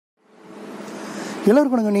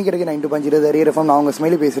எல்லாருக்கும் வணக்கம். நீ கிடைக்க 9.5 அரியரஃபம். நான் உங்கள்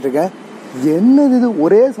ஸ்மைலி பேசிட்டு இருக்கேன். என்னது இது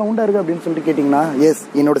ஒரே சவுண்டாக இருக்குது அப்படின்னு சொல்லிட்டு கேட்டிங்கன்னா, எஸ்,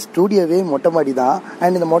 என்னோட ஸ்டூடியோவே மொட்டை மாடி தான்.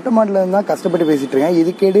 அண்ட் இந்த மொட்டை மாடியில் தான் கஷ்டப்பட்டு பேசிகிட்டு இருக்கேன்.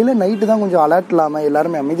 இதுக்கு இடையில நைட்டு தான் கொஞ்சம் அலர்ட் இல்லாமல்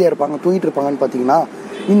எல்லாருமே அமைதியாக இருப்பாங்க, தூங்கிட்டு இருப்பாங்கன்னு பார்த்தீங்கன்னா,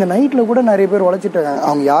 இந்த நைட்டில் கூட நிறைய பேர் உழைச்சிட்டு இருக்காங்க.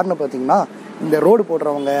 அவங்க யாருன்னு பார்த்தீங்கன்னா, இந்த ரோடு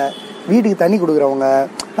போடுறவங்க, வீட்டுக்கு தண்ணி கொடுக்குறவங்க,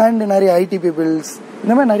 அண்டு நிறைய ஐடி பீப்புள்ஸ்,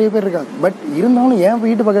 இந்த மாதிரி நிறைய பேர் இருக்காங்க. பட் இருந்தாலும் என்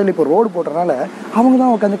வீட்டு பக்கத்தில் இப்போ ரோடு போடுறதுனால அவங்க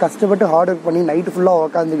தான் உட்காந்து கஷ்டப்பட்டு ஹார்ட் ஒர்க் பண்ணி நைட்டு ஃபுல்லாக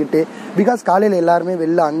உட்காந்துக்கிட்டு, பிகாஸ் காலையில் எல்லாருமே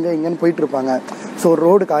வெளில அங்கே இங்கேன்னு போயிட்டு இருப்பாங்க. ஸோ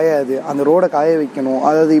ரோடு காயாது, அந்த ரோடை காய வைக்கணும்.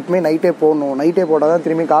 அதாவது இப்போமே நைட்டே போடணும். நைட்டே போட்டால் தான்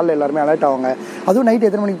திரும்பி காலையில் எல்லாருமே அலர்ட் ஆவாங்க. அதுவும் நைட்டு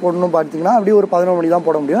எத்தனை மணிக்கு போடணும்னு பார்த்தீங்கன்னா, அப்படியே ஒரு 11 மணி தான்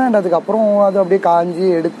போட முடியும். அண்ட் அதுக்கப்புறம் அது அப்படியே காஞ்சி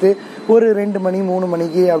எடுத்து ஒரு 2 மணி 3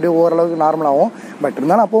 மணிக்கு அப்படியே ஓரளவுக்கு நார்மலாகும். பட்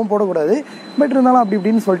இருந்தாலும் அப்பவும் போடக்கூடாது. பட் இருந்தாலும் அப்படி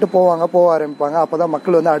இப்படின்னு சொல்லிட்டு போக ஆரம்பிப்பாங்க. அப்போ தான்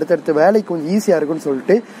மக்கள் வந்து அடுத்தடுத்து வேலைக்கு கொஞ்சம் ஈஸியாக இருக்குன்னு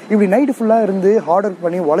சொல்லிட்டு இப்படி நைட்டு ஃபுல்லாக இருந்து ஹார்ட் ஒர்க்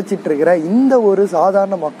பண்ணி உழைச்சிட்டு இருக்கிற இந்த ஒரு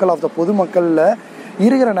சாதாரண மக்கள் ஆஃப் த பொதுமக்களில்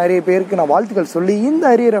இருக்கிற நிறைய பேருக்கு நான் வாழ்த்துக்கள் சொல்லி இந்த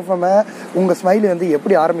அரியர் எஃப்எம்மை உங்கள் ஸ்மைலி வந்து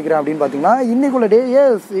எப்படி ஆரம்பிக்கிறேன் அப்படின்னு பார்த்தீங்கன்னா, இன்னைக்குள்ள டே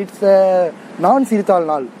எஸ் இட்ஸ் நான் சிரித்தால்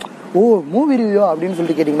நாள். ஓ, மூவி ரிவ்யூ அப்படின்னு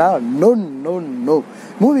சொல்லிட்டு கேட்டிங்கன்னா, நோ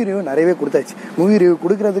மூவி ரிவ்யூ நிறையவே கொடுத்தாச்சு. மூவி ரிவ்யூ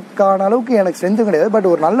கொடுக்கறதுக்கான அளவுக்கு எனக்கு ஸ்ட்ரென்த்தும் கிடையாது. பட்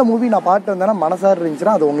ஒரு நல்ல மூவி நான் பார்த்து வந்தேன்னா மனசார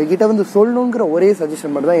இருந்துச்சுன்னா அது உங்ககிட்ட வந்து சொல்லணுங்கிற ஒரே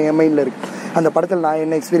சஜஷன் மட்டும் தான் என் மைண்டில் இருக்குது. அந்த படத்தில் நான்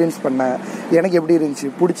என்ன எக்ஸ்பீரியன்ஸ் பண்ணேன், எனக்கு எப்படி இருந்துச்சு,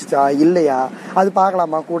 பிடிச்சிச்சா இல்லையா, அது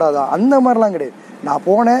பார்க்கலாமா கூடாதா, அந்த மாதிரிலாம் கிடையாது. நான்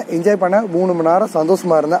போனேன், என்ஜாய் பண்ணேன், 3 மணி நேரம்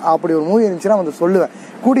சந்தோஷமாக இருந்தேன். அப்படி ஒரு மூவி இருந்துச்சுன்னா வந்து சொல்லுவேன்.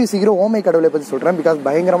 கூடிய சீக்கிரம் ஓமை கடவுளை பற்றி சொல்கிறேன். பிகாஸ்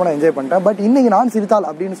பயங்கரமாக நான் என்ஜாய் பண்ணிட்டேன். பட் இன்றைக்கி நான் சிரித்தால்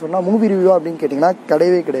அப்படின்னு சொன்னால் மூவி ரிவ்யூ அப்படின்னு கேட்டிங்கன்னா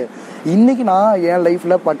கிடையவே கிடையாது. இன்றைக்கி நான் என்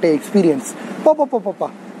லைஃப்பில் பட்ட எக்ஸ்பீரியன்ஸ் பாப்பா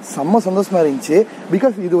செம்ம சந்தோஷமாக இருந்துச்சு.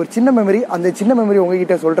 பிகாஸ் இது ஒரு சின்ன மெமரி. அந்த சின்ன மெமரி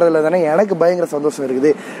உங்ககிட்ட சொல்கிறதுல தானே எனக்கு பயங்கர சந்தோஷம்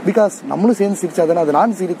இருக்குது. பிகாஸ் நம்மளும் சேர்ந்து சிரிச்சா தானே அது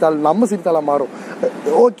நான் சிரித்தால் நம்ம சிரித்தாலாக மாறும்.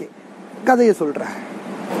 ஓகே, கதையை சொல்கிறேன்.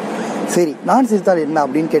 சரி, நான் சிரித்தால் என்ன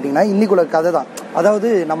அப்படின்னு கேட்டிங்கன்னா, இன்றைக்குள்ள கதை தான். அதாவது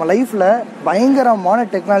நம்ம லைஃப்பில் பயங்கரமான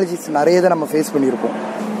டெக்னாலஜிஸ் நிறைய தான் நம்ம ஃபேஸ் பண்ணியிருப்போம்.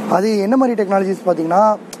 அது என்ன மாதிரி டெக்னாலஜிஸ் பார்த்தீங்கன்னா,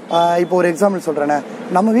 இப்போ ஒரு எக்ஸாம்பிள் சொல்கிறேனே,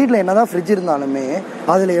 நம்ம வீட்டில் என்ன தான் ஃப்ரிட்ஜ் இருந்தாலுமே,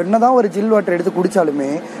 அதில் என்ன தான் ஒரு ஜில் வாட்டர் எடுத்து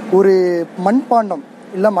குடித்தாலுமே, ஒரு மண்பாண்டம்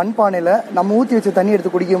இல்லை மண்பானையில் நம்ம ஊற்றி வச்ச தண்ணி எடுத்து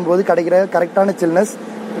குடிக்கும்போது கிடைக்கிற கரெக்டான சில்னஸ்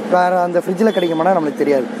வேறு அந்த ஃப்ரிட்ஜில் கிடைக்குமானா நம்மளுக்கு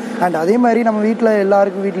தெரியாது. அண்ட் அதே மாதிரி நம்ம வீட்டில்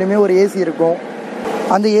எல்லாருக்கும் வீட்லேயுமே ஒரு ஏசி இருக்கும்.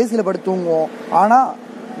 அந்த ஏசியில் படுத்து தூங்குவோம். ஆனால்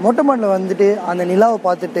மொட்டை மாடியில் வந்துட்டு அந்த நிலாவை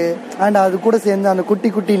பார்த்துட்டு அண்ட் அது கூட சேர்ந்து அந்த குட்டி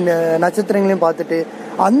குட்டி நட்சத்திரங்களையும் பார்த்துட்டு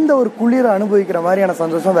அந்த ஒரு குளிரை அனுபவிக்கிற மாதிரியான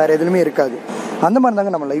சந்தோஷம் வேறு எதுலையுமே இருக்காது. அந்த மாதிரி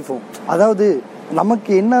தாங்க நம்ம லைஃப்பும். அதாவது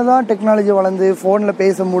நமக்கு என்ன தான் டெக்னாலஜி வளர்ந்து ஃபோனில்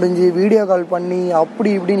பேச முடிஞ்சு வீடியோ கால் பண்ணி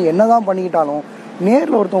அப்படி இப்படின்னு என்ன தான் பண்ணிக்கிட்டாலும்,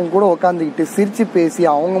 நேரில் ஒருத்தவங்க கூட உட்காந்துக்கிட்டு சிரித்து பேசி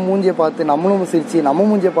அவங்க மூஞ்சியை பார்த்து நம்மளும் சிரித்து, நம்ம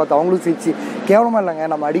மூஞ்சியை பார்த்து அவங்களும் சிரித்து, கேவலமாக இல்லைங்க,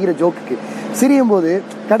 நம்ம அடிக்கிற ஜோக்குக்கு சிரிக்கும் போது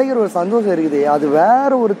கிடைக்கிற ஒரு சந்தோஷம் இருக்குது. அது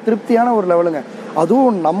வேறு ஒரு திருப்தியான ஒரு லெவலுங்க.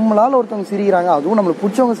 அதுவும் நம்மளால் ஒருத்தவங்க சிரிக்கிறாங்க, அதுவும் நம்மளுக்கு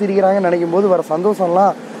பிடிச்சவங்க சிரிக்கிறாங்கன்னு நினைக்கும் போது வர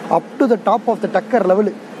சந்தோஷம்லாம் up to the top of the Tucker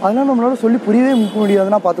level. அதனால் நம்மளால சொல்லி புரியவே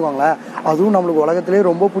முடியாதுன்னா பார்த்துக்கோங்களேன். அதுவும் நம்மளுக்கு உலகத்திலே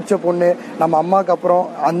ரொம்ப பிடிச்ச பொண்ணு, நம்ம அம்மாவுக்கு அப்புறம்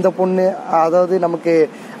அந்த பொண்ணு, அதாவது நமக்கு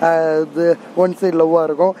இது ஒன் சைடு லவ்வாக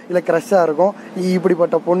இருக்கும் இல்லை க்ரஷ்ஷாக இருக்கும்,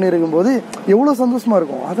 இப்படிப்பட்ட பொண்ணு இருக்கும்போது எவ்வளோ சந்தோஷமாக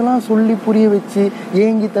இருக்கும். அதெல்லாம் சொல்லி புரிய வச்சு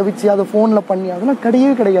ஏங்கி தவிச்சு அதை ஃபோனில் பண்ணி அதெல்லாம்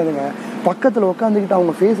கிடையவே கிடையாதுங்க. பக்கத்தில் உட்காந்துக்கிட்டு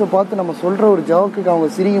அவங்க ஃபேஸை பார்த்து நம்ம சொல்கிற ஒரு ஜோக்குக்கு அவங்க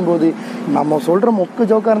சிரிக்கும் போது, நம்ம சொல்கிற மொக்க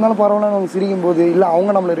ஜோக்காக இருந்தாலும் பரவாயில்ல அவங்க சிரிக்கும் போது, இல்லை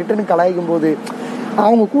அவங்க நம்மளை ரிட்டர்னுக்கு கலாய்க்கும் போது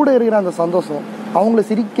அவங்க கூட இருக்கிற அந்த சந்தோஷம், அவங்கள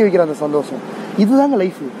சிரிக்க வைக்கிற அந்த சந்தோஷம், இதுதாங்க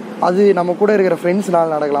லைஃபு. அது நம்ம கூட இருக்கிற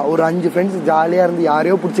ஃப்ரெண்ட்ஸ்னால நடக்கலாம். ஒரு 5 ஃப்ரெண்ட்ஸ் ஜாலியாக இருந்து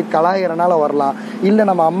யாரையோ பிடிச்சி கலாயிறனால வரலாம். இல்லை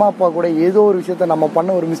நம்ம அம்மா அப்பா கூட ஏதோ ஒரு விஷயத்த நம்ம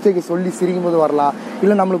பண்ண ஒரு மிஸ்டேக்கை சொல்லி சிரிக்கும் போது வரலாம்.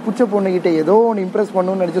 இல்லை நம்மளுக்கு பிடிச்ச பொண்ணுக்கிட்ட ஏதோ ஒன்று இம்ப்ரெஸ்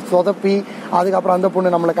பண்ணணும்னு நினச்சி சொதப்பி அதுக்கப்புறம் அந்த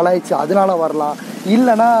பொண்ணு நம்மளை கலாய்ச்சி அதனால வரலாம்.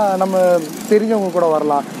 இல்லைனா நம்ம தெரிஞ்சவங்க கூட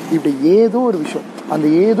வரலாம். இப்படி ஏதோ ஒரு விஷயம், அந்த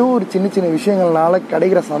ஏதோ ஒரு சின்ன சின்ன விஷயங்கள்னால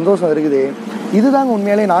கிடைக்கிற சந்தோஷம் இருக்குது. இதுதாங்க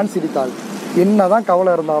உண்மையிலே நான் சிரித்தால். என்ன தான்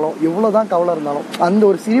கவலை இருந்தாலும், எவ்வளோ தான் கவலை இருந்தாலும், அந்த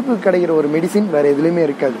ஒரு சிரிப்புக்கு கிடைக்கிற ஒரு மெடிசின் வேறு எதுலேயுமே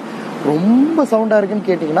இருக்காது. ரொம்ப சவுண்டாக இருக்குன்னு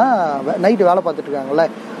கேட்டிங்கன்னா, நைட்டு வேலை பார்த்துட்ருக்காங்கல்ல,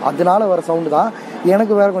 அதனால வர சவுண்டு தான்.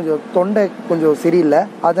 எனக்கு வேறு கொஞ்சம் தொண்டை கொஞ்சம் சரியில்லை,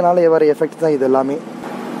 அதனால வர எஃபெக்ட் தான் இது எல்லாமே.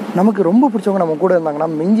 நமக்கு ரொம்ப பிடிச்சவங்க நம்ம கூட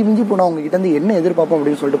இருந்தாங்கன்னா மிஞ்சி போனால் அவங்ககிட்டேருந்து என்ன எதிர்பார்ப்போம்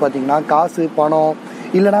அப்படின்னு சொல்லிட்டு பார்த்தீங்கன்னா, காசு பணம்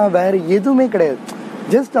இல்லைனா வேறு எதுவுமே கிடையாது.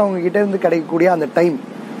 ஜஸ்ட் அவங்ககிட்டேருந்து கிடைக்கக்கூடிய அந்த டைம்.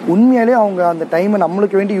 உண்மையாலே அவங்க அந்த டைமை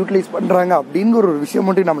நம்மளுக்கு வேண்டி யூட்டிலைஸ் பண்ணுறாங்க அப்படிங்கிற ஒரு விஷயம்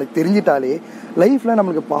மட்டும் நம்மளுக்கு தெரிஞ்சிட்டாலே லைஃப்பில்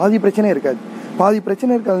நம்மளுக்கு பாதி பிரச்சனை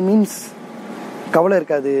இருக்காது. மீன்ஸ் கவலை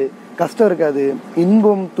இருக்காது, கஷ்டம் இருக்காது,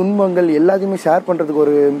 இன்பம் துன்பங்கள் எல்லாத்தையுமே ஷேர் பண்ணுறதுக்கு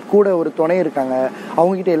ஒரு துணை இருக்காங்க.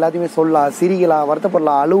 அவங்ககிட்ட எல்லாத்தையுமே சொல்லலாம், சிரிக்கலாம்,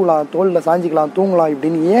 வருத்தப்படலாம், அழுவலாம், தோளில் சாஞ்சிக்கலாம், தூங்கலாம்,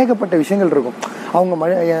 இப்படின்னு ஏகப்பட்ட விஷயங்கள் இருக்கும். அவங்க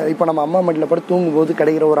இப்போ நம்ம அம்மா மடியில் படுத்து தூங்கும்போது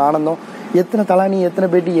கிடைக்கிற ஒரு ஆனந்தம் எத்தனை தலானி எத்தனை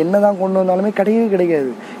பேட்டி என்ன தான் கொண்டு வந்தாலுமே கிடையவே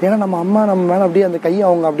கிடைக்காது. ஏன்னா நம்ம அம்மா நம்ம மேலே அப்படியே அந்த கையை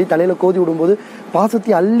அவங்க அப்படியே தலையில் கோதி விடும்போது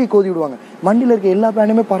பாசத்தை அள்ளி கோதி விடுவாங்க. மண்டியில் இருக்க எல்லா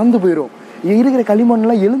பிளானுமே பறந்து போயிடும். இருக்கிற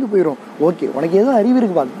களிமண்லாம் எழுந்து போயிடும். ஓகே, உனக்கு ஏதோ அறிவு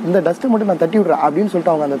இருக்குப்பா, இந்த டஸ்ட்டை மட்டும் நான் தட்டி விட்றேன் அப்படின்னு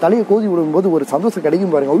சொல்லிட்டு அவங்க அந்த தலையை கோதி விடும்போது ஒரு சந்தோஷம்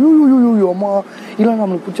கிடைக்கும் பாருங்க. ஐயோ அம்மா, இல்லை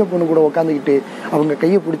நம்மளுக்கு பிடிச்ச பொண்ணு கூட உட்காந்துக்கிட்டு அவங்க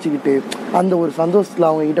கையை பிடிச்சிக்கிட்டு அந்த ஒரு சந்தோஷத்தில்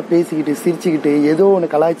அவங்ககிட்ட பேசிக்கிட்டு சிரிச்சுக்கிட்டு ஏதோ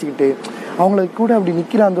ஒன்று கலாய்ச்சிக்கிட்டு அவங்களுக்கு கூட அப்படி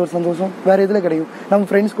நிற்கிற அந்த ஒரு சந்தோஷம் வேறு எதில் கிடைக்கும்? நம்ம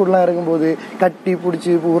ஃப்ரெண்ட்ஸ் கூடலாம் இருக்கும்போது கட்டி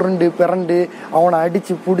பிடிச்சி உருண்டு பிறண்டு அவனை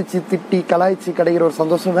அடித்து பிடிச்சி திட்டி கலாய்ச்சி கிடைக்கிற ஒரு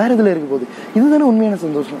சந்தோஷம் வேறு இதில் இருக்க போகுது. இதுதானே உண்மையான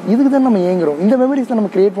சந்தோஷம். இதுக்கு தான் நம்ம ஏங்குறோம். இந்த மெமரிஸை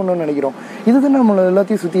நம்ம கிரியேட் பண்ணணும்னு நினைக்கிறோம். இதுதான் நம்மளை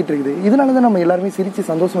எல்லாத்தையும் சுற்றிட்டு இருக்குது. இதனால தான் நம்ம எல்லாருமே சிரித்து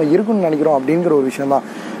சந்தோஷமாக இருக்குன்னு நினைக்கிறோம் அப்படிங்கிற ஒரு விஷயம் தான்.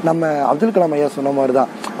 நம்ம அப்துல் கலாம் ஐயா சொன்ன மாதிரி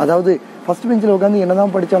தான். அதாவது ஃபர்ஸ்ட் பெஞ்சில் உட்காந்து என்ன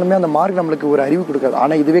தான் படித்தாலுமே அந்த மார்க் நம்மளுக்கு ஒரு அறிவு கொடுக்காது.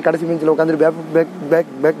 ஆனால் இதுவே கடைசி பெஞ்சில் உட்காந்து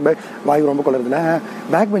பேக் வாயு ரொம்ப கொள்றதுல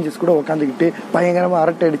பேக் பெஞ்சஸ் கூட உட்காந்துக்கிட்டு பயங்கரமாக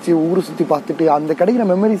அரட்டை அடித்து ஊரை சுற்றி பார்த்துட்டு அந்த கிடைக்கிற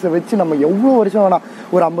மெமரிஸை வச்சு நம்ம எவ்வளோ வருஷம் வேணாம்,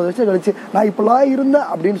 ஒரு 50 வருஷம் கழிச்சு நான் இப்போலாம் இருந்தேன்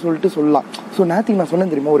அப்படின்னு சொல்லிட்டு சொல்லலாம். ஸோ நேற்றுக்கு நான்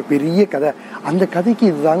சொன்னேன் தெரியுமா, ஒரு பெரிய கதை. அந்த கதைக்கு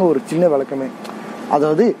இதுதாங்க ஒரு சின்ன விளக்கமே.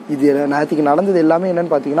 அதாவது இது நேற்றுக்கு நடந்தது எல்லாமே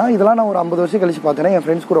என்னன்னு பார்த்தீங்கன்னா, இதெல்லாம் நான் ஒரு 50 வருஷம் கழிச்சு பார்த்தேன்னா என்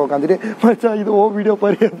ஃப்ரெண்ட்ஸ் கூட உட்காந்துட்டு மச்சா இது ஓ வீடியோ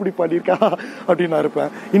பாரு எப்படி பண்ணியிருக்கா அப்படின்னு நான்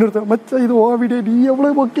இருப்பேன். இன்னொருத்தர் மச்சா இது ஓ வீடியோ நீ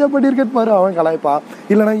எவ்வளோ மொக்கையா பண்ணியிருக்கேன்னு பாரு அவன் கலாய்ப்பான்.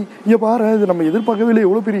 இல்லைனா இங்கே பாரு இது நம்ம எதிர்பார்க்கவே இல்லை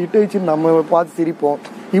எவ்வளோ பெரிய ஹிட் ஆயிடுச்சுன்னு நம்ம பார்த்து சிரிப்போம்.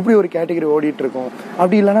 இப்படி ஒரு கேட்டகரி ஓடிட்டு இருக்கோம்.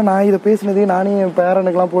 அப்படி இல்லைன்னா நான் இதை பேசினதே நானே என்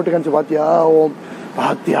பேரனுக்கெல்லாம் போட்டு காமிச்சு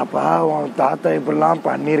பாத்தியாப்பா உன் தாத்தா இப்படிலாம்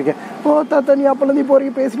பண்ணியிருக்கேன், ஓ தாத்தா நீ அப்போலேருந்து இப்போ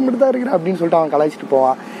வரைக்கும் பேசிட்டு மட்டும் தான் இருக்கிற அப்படின்னு சொல்லிட்டு அவன் கலாய்ச்சிட்டு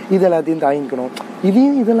போவான். இது எல்லாத்தையும் தாங்கிக்கணும்.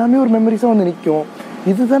 இதெல்லாமே ஒரு மெமரிஸாக வந்து நிற்கும்.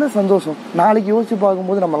 இதுதானே சந்தோஷம். நாளைக்கு யோசிச்சு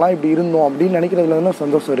பார்க்கும்போது நம்மலாம் இப்படி இருந்தோம் அப்படின்னு நினைக்கிறதுல தானே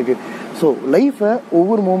சந்தோஷம் இருக்குது. ஸோ லைஃப்பை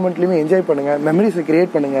ஒவ்வொரு மூமெண்ட்லையுமே என்ஜாய் பண்ணுங்கள், மெமரிஸை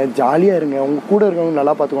க்ரியேட் பண்ணுங்கள், ஜாலியாக இருங்க. உங்கள் கூட இருக்கவங்க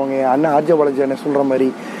நல்லா பார்த்துக்கோங்க. அண்ணன் ஆர்ஜே பாலாஜி என்ன சொல்கிற மாதிரி.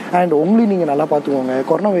 அண்ட் உங்களையும் நீங்கள் நல்லா பார்த்துக்கோங்க.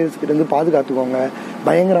 கொரோனா வைரஸ்கிட்டேருந்து பாதுகாத்துக்கோங்க.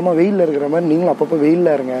 பயங்கரமாக வெயிலில் இருக்கிற மாதிரி நீங்களும் அப்பப்போ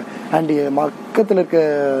வெயிலில் இருங்க. அண்டு பக்கத்தில் இருக்க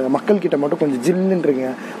மக்கள்கிட்ட மட்டும் கொஞ்சம் ஜில்லுன்றீங்க.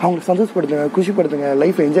 அவங்களை சந்தோஷப்படுத்துங்க, குஷிப்படுத்துங்க,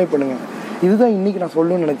 லைஃப்பை என்ஜாய் பண்ணுங்கள். இதுதான் இன்றைக்கி நான்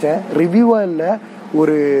சொல்லணும்னு நினச்சேன். ரிவ்யூவாக இல்லை,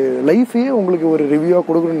 ஒரு லைஃபே உங்களுக்கு ஒரு ரிவ்யூவாக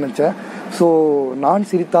கொடுக்கணும்னு நினச்சேன். ஸோ நான்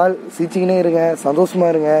சிரித்தால் சிரிச்சிக்கினே இருங்க,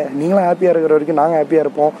 சந்தோஷமாக இருங்க. நீங்களும் ஹாப்பியாக இருக்கிற வரைக்கும் நாங்கள் ஹாப்பியாக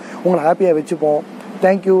இருப்போம், உங்களை ஹாப்பியாக வச்சுப்போம்.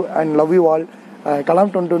 Thank you and love you all.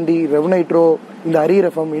 Kalam 2020 ரெவனைட்ரோ, இந்த அரியர்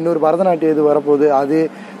எஃப்எம், இன்னொரு பரதநாட்டியம் இது வரப்போகுது அது.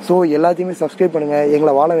 ஸோ எல்லாத்தையுமே சப்ஸ்கிரைப் பண்ணுங்கள்,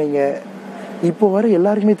 எங்களை வாழ வைங்க. இப்போ வர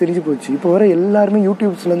எல்லாருக்குமே தெரிஞ்சு போச்சு. இப்போ வர எல்லாருமே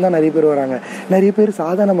யூடியூப்ஸ்லேருந்து தான் நிறைய பேர் வராங்க. நிறைய பேர்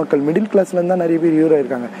சாதாரண மக்கள் மிடில் கிளாஸ்லேருந்து தான் நிறைய பேர் ஹீரோ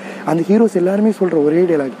இருக்காங்க. அந்த ஹீரோஸ் எல்லாருமே சொல்கிற ஒரே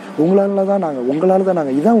டைலாக், உங்களால் தான்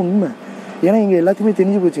நாங்கள். இதுதான் உண்மை. ஏன்னா இங்கே எல்லாத்தையுமே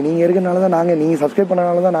தெரிஞ்சு போச்சு. நீங்கள் இருக்கிறனால தான் நாங்கள், நீங்கள் சப்ஸ்கிரைப்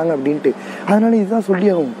பண்ணனால தான் நாங்கள் அப்படின்ட்டு. அதனால் இதுதான் சொல்லி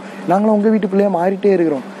ஆகும். நாங்களும் உங்கள் வீட்டு பிள்ளையாக மாறிட்டே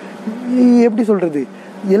இருக்கிறோம். எப்படி சொல்கிறது,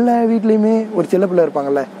 எல்லா வீட்லேயுமே ஒரு செல்ல பிள்ளை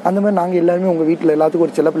இருப்பாங்கல்ல, அந்த மாதிரி நாங்கள் எல்லாருமே உங்கள் வீட்டில் எல்லாத்துக்கும்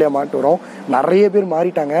ஒரு செல்ல பிள்ளையாக மாட்டு வரோம். நிறைய பேர்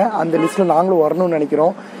மாறிட்டாங்க. அந்த லிஸ்ட்டில் நாங்களும் வரணும்னு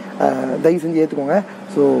நினைக்கிறோம். தயவு செஞ்சு ஏற்றுக்கோங்க.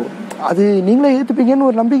 ஸோ அது நீங்களே ஏற்றுப்பீங்கன்னு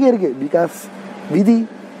ஒரு நம்பிக்கை இருக்குது. பிகாஸ் விதி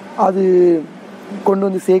அது கொண்டு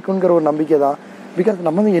வந்து சேர்க்குங்கிற ஒரு நம்பிக்கை தான். பிகாஸ்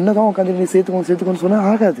நம்ம வந்து என்ன தான் உட்காந்து சேர்த்துக்கோன்னு சொன்னால்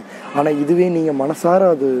ஆகாது. ஆனால் இதுவே நீங்கள் மனசார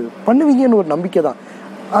அது பண்ணுவீங்கன்னு ஒரு நம்பிக்கை தான்.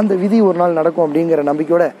 அந்த விதி ஒரு நாள் நடக்கும் அப்படிங்கிற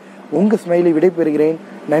நம்பிக்கையோட உங்கள் ஸ்மைலை விடைபெறுகிறேன்.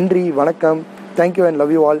 நன்றி, வணக்கம், thank you and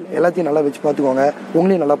love you all. எல்லாத்தையும் நல்லா வச்சு பார்த்துக்கோங்க,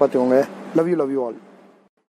 உங்களையும் நல்லா பார்த்துக்கோங்க. Love you all.